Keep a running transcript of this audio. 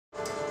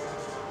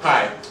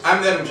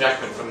I'm Nevin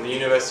Jackman from the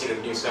University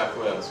of New South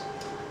Wales.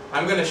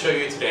 I'm going to show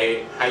you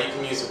today how you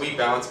can use a Wii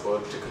balance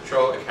board to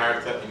control a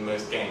character in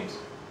most games.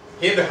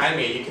 Here behind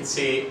me you can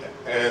see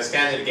a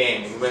standard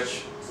game in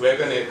which we're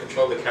going to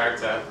control the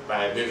character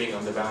by moving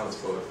on the balance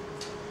board.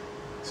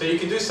 So you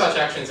can do such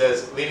actions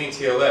as leaning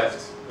to your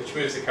left, which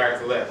moves the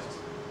character left.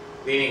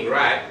 Leaning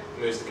right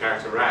moves the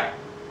character right.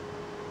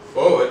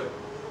 Forward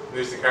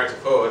moves the character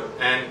forward,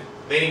 and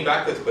leaning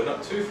backwards but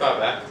not too far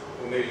back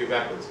will move you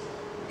backwards.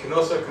 You can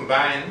also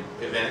combine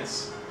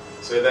events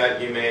so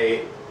that you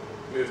may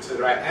move to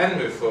the right and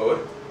move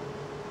forward,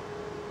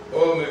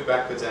 or move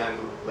backwards and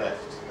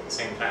left at the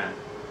same time.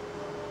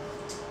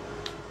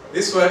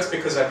 This works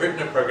because I've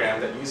written a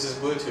program that uses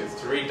Bluetooth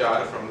to read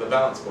data from the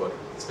balance board,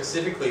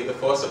 specifically the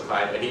force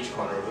applied at each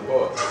corner of the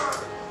board.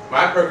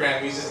 My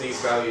program uses these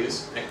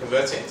values and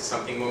converts it into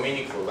something more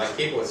meaningful, like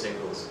keyboard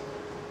signals,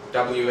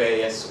 W,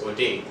 A, S, or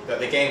D, that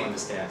the game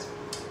understands.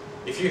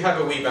 If you have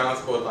a Wii balance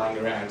board lying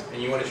around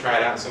and you want to try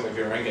it out in some of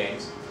your own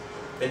games,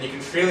 then you can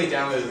freely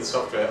download the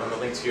software on the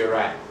link to your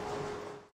right.